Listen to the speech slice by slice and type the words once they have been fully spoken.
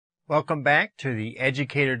Welcome back to the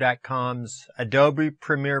Educator.com's Adobe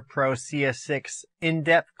Premiere Pro CS6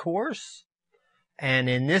 in-depth course. And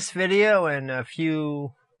in this video and a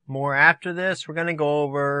few more after this, we're going to go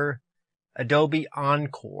over Adobe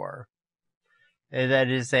Encore. That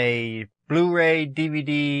is a Blu-ray,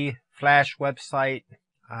 DVD, Flash website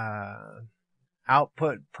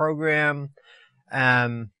output program.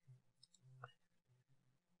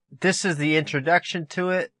 This is the introduction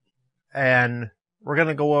to it, and we're going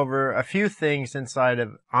to go over a few things inside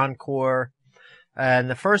of Encore.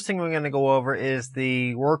 And the first thing we're going to go over is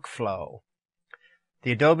the workflow.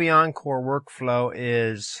 The Adobe Encore workflow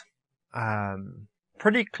is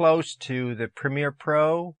pretty close to the Premiere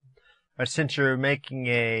Pro. But since you're making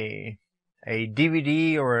a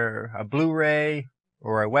DVD or a Blu-ray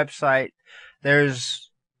or a website,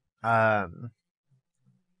 there's some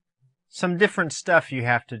different stuff you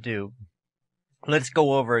have to do. Let's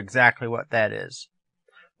go over exactly what that is.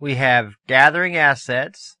 We have gathering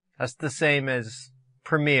assets. That's the same as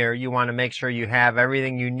Premiere. You want to make sure you have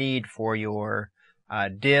everything you need for your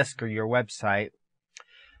disk or your website.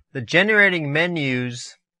 The generating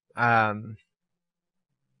menus, you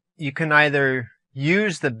can either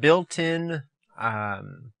use the built-in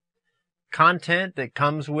content that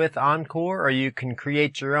comes with Encore, or you can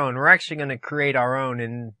create your own. We're actually going to create our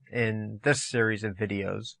own in this series of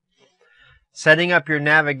videos. Setting up your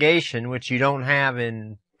navigation, which you don't have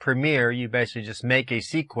in Premiere, you basically just make a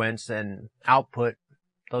sequence and output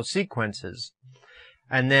those sequences.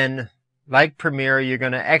 And then, like Premiere, you're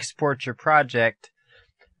going to export your project,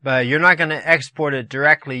 but you're not going to export it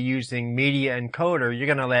directly using Media Encoder. You're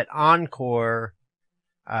going to let Encore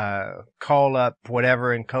call up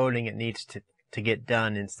whatever encoding it needs to get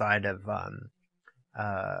done inside of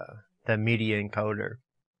the Media Encoder.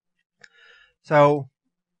 So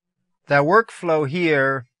the workflow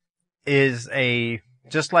here is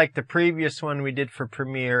just like the previous one we did for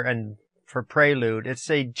Premiere and for Prelude. It's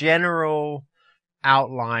a general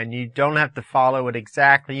outline. You don't have to follow it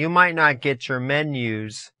exactly. You might not get your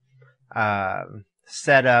menus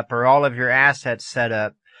set up or all of your assets set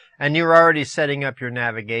up, and you're already setting up your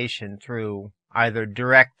navigation through either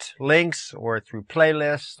direct links or through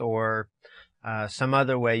playlists or some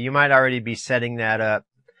other way. You might already be setting that up,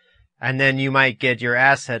 and then you might get your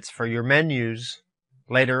assets for your menus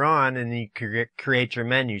later on, and you create your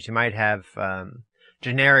menus. You might have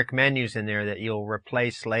generic menus in there that you'll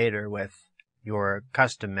replace later with your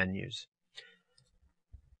custom menus.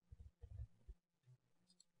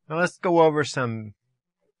 Now let's go over some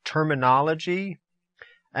terminology.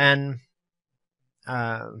 And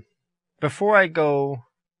before I go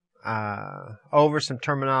over some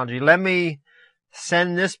terminology, let me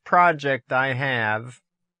send this project I have,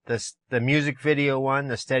 the music video one,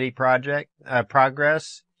 the steady project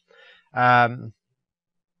progress. Between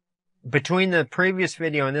the previous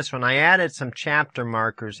video and this one, I added some chapter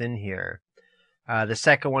markers in here. The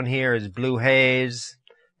second one here is Blue Haze.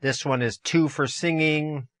 This one is 2 for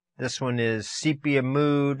Singing. This one is Sepia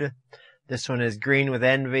Mood. This one is Green with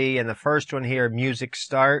Envy. And the first one here, Music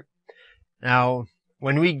Start. Now,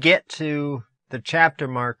 when we get to the chapter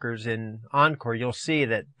markers in Encore, you'll see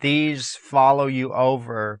that these follow you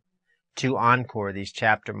over to Encore, these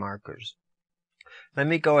chapter markers. Let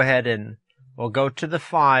me go ahead and we'll go to the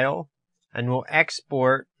file and we'll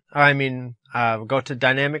export, we'll go to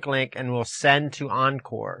Dynamic Link and we'll send to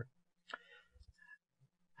Encore.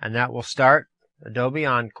 And that will start Adobe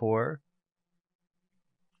Encore.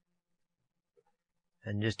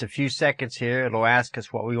 In just a few seconds here, it'll ask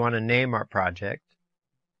us what we want to name our project.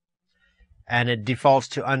 And it defaults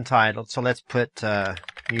to untitled, so let's put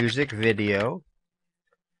music video.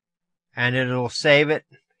 And it'll save it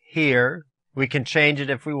here. We can change it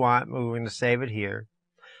if we want, but we're going to save it here.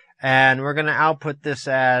 And we're going to output this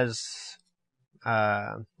as,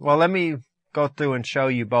 well, let me go through and show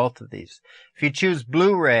you both of these. If you choose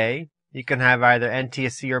Blu-ray, you can have either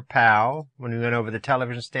NTSC or PAL. When we went over the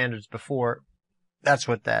television standards before, that's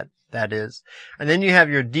what that is. And then you have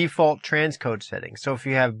your default transcode setting. So if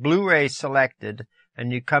you have Blu-ray selected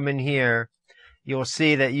and you come in here, you'll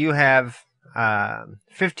see that you have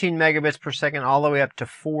 15 megabits per second all the way up to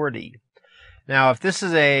 40. Now, if this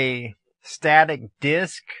is a static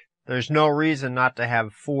disk, there's no reason not to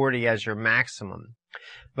have 40 as your maximum.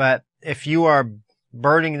 But if you are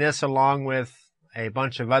burning this along with a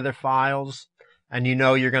bunch of other files, and you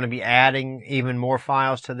know you're going to be adding even more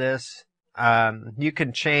files to this, you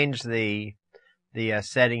can change the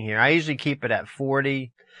setting here. I usually keep it at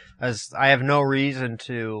 40, as I have no reason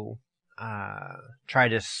to try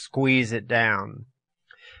to squeeze it down.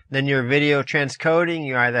 Then your video transcoding,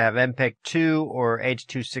 you either have MPEG-2 or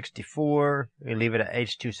H.264. You leave it at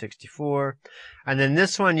H.264. And then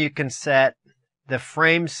this one you can set the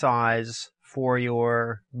frame size for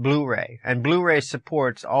your Blu-ray. And Blu-ray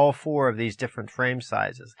supports all 4 of these different frame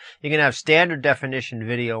sizes. You can have standard definition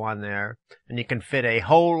video on there, and you can fit a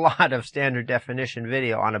whole lot of standard definition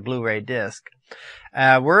video on a Blu-ray disc.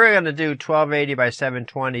 We're going to do 1280 by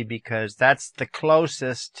 720 because that's the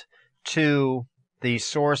closest to the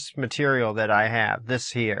source material that I have,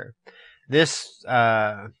 this here. This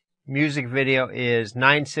music video is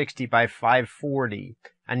 960 by 540,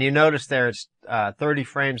 and you notice there it's 30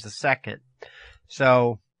 frames a second.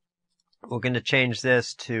 So we're going to change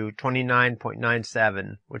this to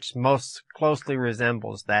 29.97, which most closely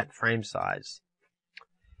resembles that frame size.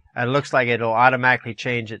 It looks like it'll automatically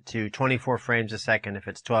change it to 24 frames a second if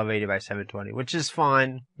it's 1280 by 720, which is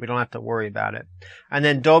fine. We don't have to worry about it. And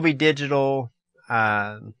then Dolby Digital,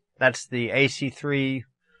 that's the AC3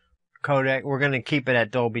 codec. We're going to keep it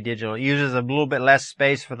at Dolby Digital. It uses a little bit less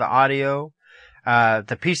space for the audio.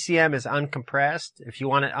 The PCM is uncompressed. If you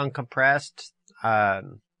want it uncompressed,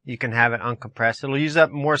 you can have it uncompressed. It'll use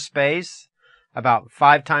up more space, about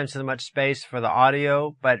 5 times as much space for the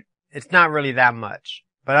audio, but it's not really that much.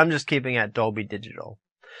 But I'm just keeping it at Dolby Digital.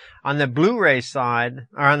 On the Blu-ray side,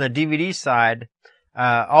 or on the DVD side,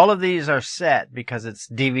 all of these are set because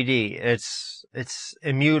it's DVD. It's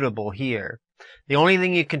immutable here. The only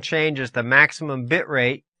thing you can change is the maximum bit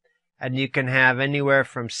rate, and you can have anywhere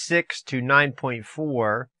from 6 to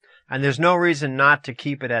 9.4. And there's no reason not to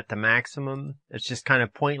keep it at the maximum. It's just kind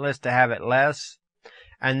of pointless to have it less.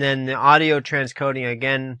 And then the audio transcoding,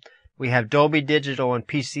 again, we have Dolby Digital and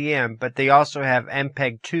PCM, but they also have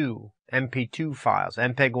MPEG-2, MP2 files,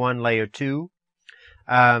 MPEG-1 layer 2.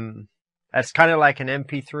 That's kind of like an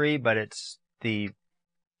MP3, but it's the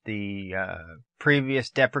previous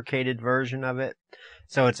deprecated version of it.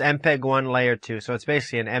 So it's MPEG-1 layer 2. So it's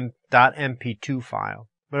basically an .mp2 file.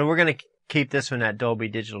 But we're going to keep this one at Dolby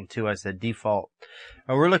Digital 2 as the default.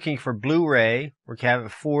 We're looking for Blu-ray. We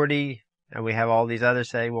have 40, and we have all these others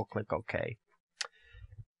settings. We'll click OK.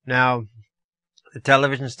 Now, the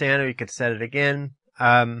television standard, you could set it again.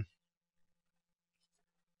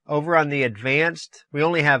 Over on the advanced, we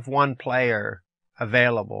only have one player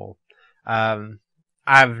available.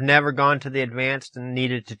 I've never gone to the advanced and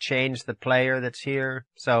needed to change the player that's here,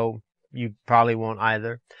 so you probably won't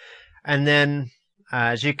either. And then,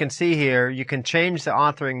 as you can see here, you can change the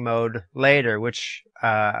authoring mode later, which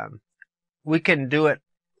we can do it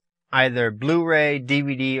either Blu-ray,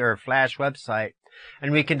 DVD, or Flash website,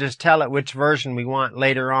 and we can just tell it which version we want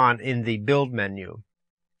later on in the build menu.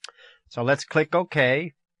 So let's click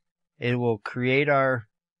OK. It will create our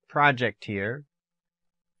project here.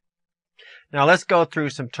 Now let's go through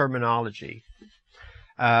some terminology.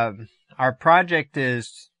 Our project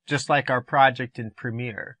is just like our project in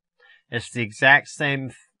Premiere. It's the exact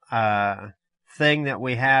same thing that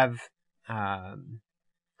we have.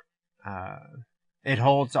 It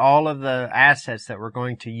holds all of the assets that we're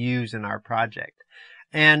going to use in our project.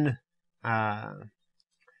 And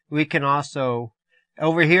we can also,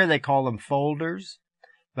 over here they call them folders,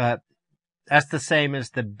 but that's the same as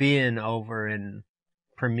the bin over in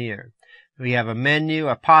Premiere. We have a menu,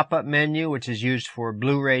 a pop-up menu, which is used for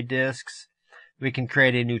Blu-ray discs. We can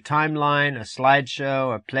create a new timeline, a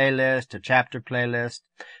slideshow, a playlist, a chapter playlist.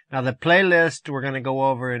 Now the playlist we're going to go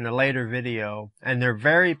over in a later video, and they're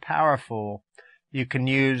very powerful. You can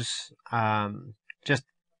use just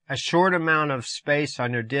a short amount of space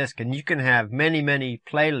on your disc, and you can have many, many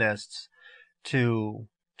playlists to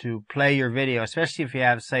play your video, especially if you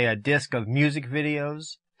have, say, a disc of music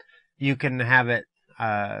videos. You can have it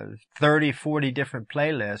 30, 40 different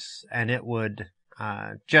playlists, and it would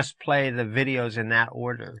just play the videos in that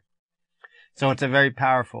order. So it's a very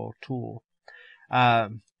powerful tool.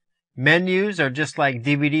 Menus are just like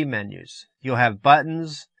DVD menus. You'll have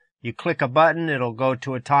buttons. You click a button, it'll go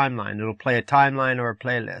to a timeline. It'll play a timeline or a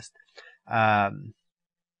playlist.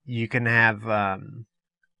 You can have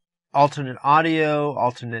alternate audio,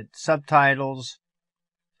 alternate subtitles.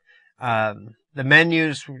 The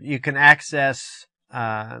menus you can access,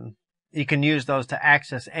 you can use those to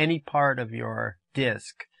access any part of your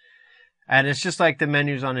disc. And it's just like the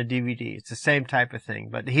menus on a DVD. It's the same type of thing,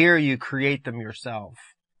 but here you create them yourself.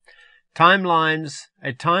 Timelines.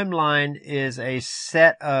 A timeline is a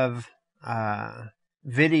set of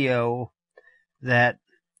video that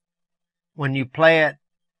when you play it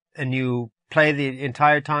and you play the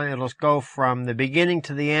entire time, it'll go from the beginning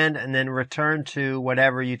to the end and then return to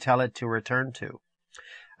whatever you tell it to return to.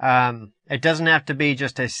 It doesn't have to be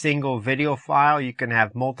just a single video file. You can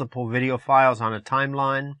have multiple video files on a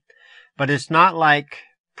timeline. but it's not like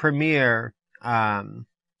Premiere,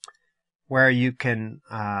 where you can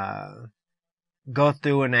go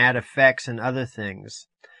through and add effects and other things.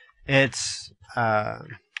 So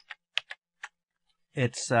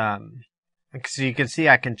you can see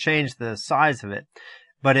I can change the size of it,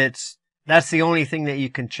 but that's the only thing that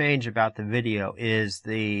you can change about the video is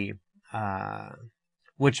the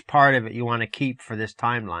which part of it you want to keep for this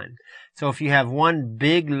timeline. So if you have one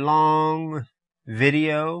big long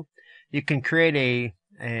video, you can create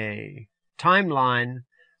a timeline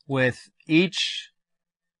with each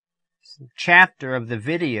chapter of the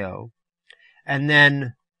video, and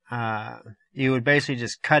then you would basically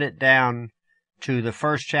just cut it down to the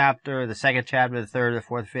first chapter, the second chapter, the third, the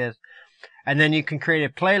fourth, fifth, and then you can create a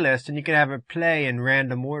playlist, and you can have it play in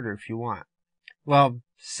random order if you want. Well,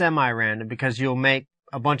 semi-random, because you'll make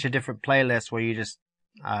a bunch of different playlists where you just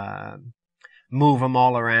move them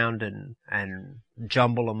all around and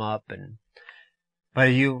jumble them up, but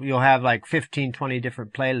you'll have like 15, 20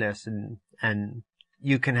 different playlists, and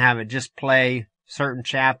you can have it just play certain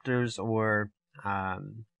chapters or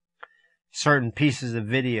certain pieces of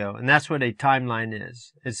video, and that's what a timeline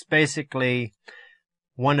is. It's basically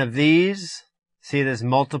one of these. See, there's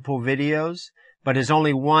multiple videos, but there's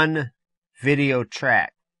only one video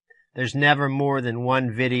track. There's never more than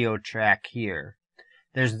one video track here.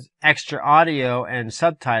 There's extra audio and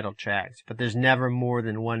subtitle tracks, but there's never more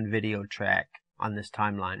than one video track on this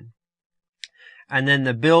timeline. And then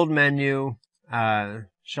the build menu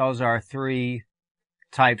shows our 3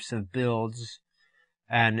 types of builds,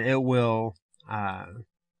 and it will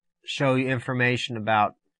show you information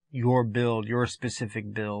about your build, your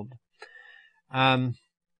specific build. Let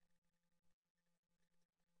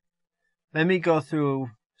me go through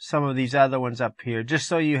some of these other ones up here, just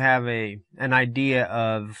so you have an idea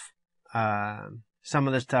of some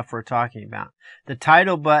of the stuff we're talking about. The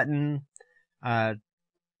title button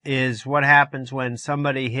is what happens when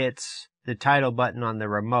somebody hits the title button on the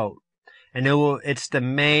remote, and it's the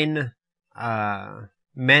main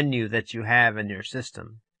menu that you have in your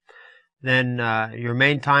system. Then your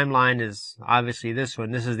main timeline is obviously this one.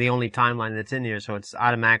 This is the only timeline that's in here, so it's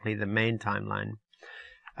automatically the main timeline.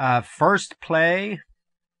 First play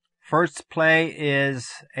is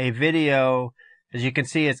a video. As you can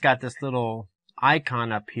see, it's got this little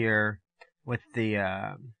icon up here with the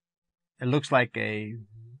it looks like a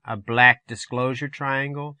black disclosure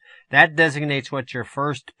triangle. That designates what your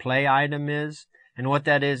first play item is, and what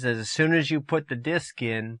that is as soon as you put the disc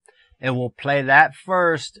in, it will play that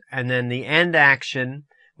first, and then the end action,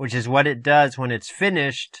 which is what it does when it's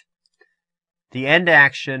finished. The end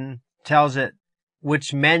action tells it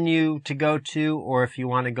which menu to go to, or if you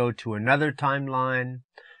want to go to another timeline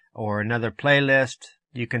or another playlist,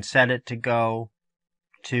 you can set it to go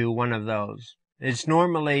to one of those. It's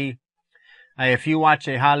normally, if you watch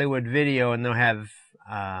a Hollywood video and they'll have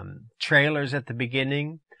trailers at the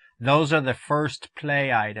beginning, those are the first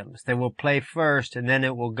play items. They will play first, and then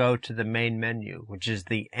it will go to the main menu, which is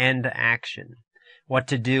the end action. What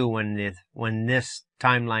to do when this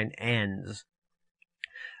timeline ends.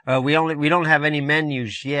 We don't have any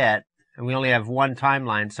menus yet, and we only have one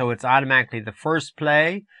timeline, so it's automatically the first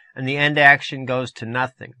play, and the end action goes to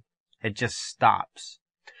nothing. It just stops.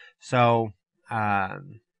 So that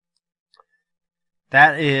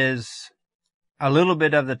is a little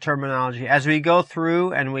bit of the terminology. As we go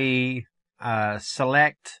through and we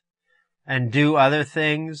select and do other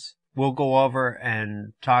things, we'll go over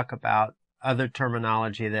and talk about other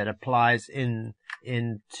terminology that applies into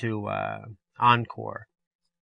Encore.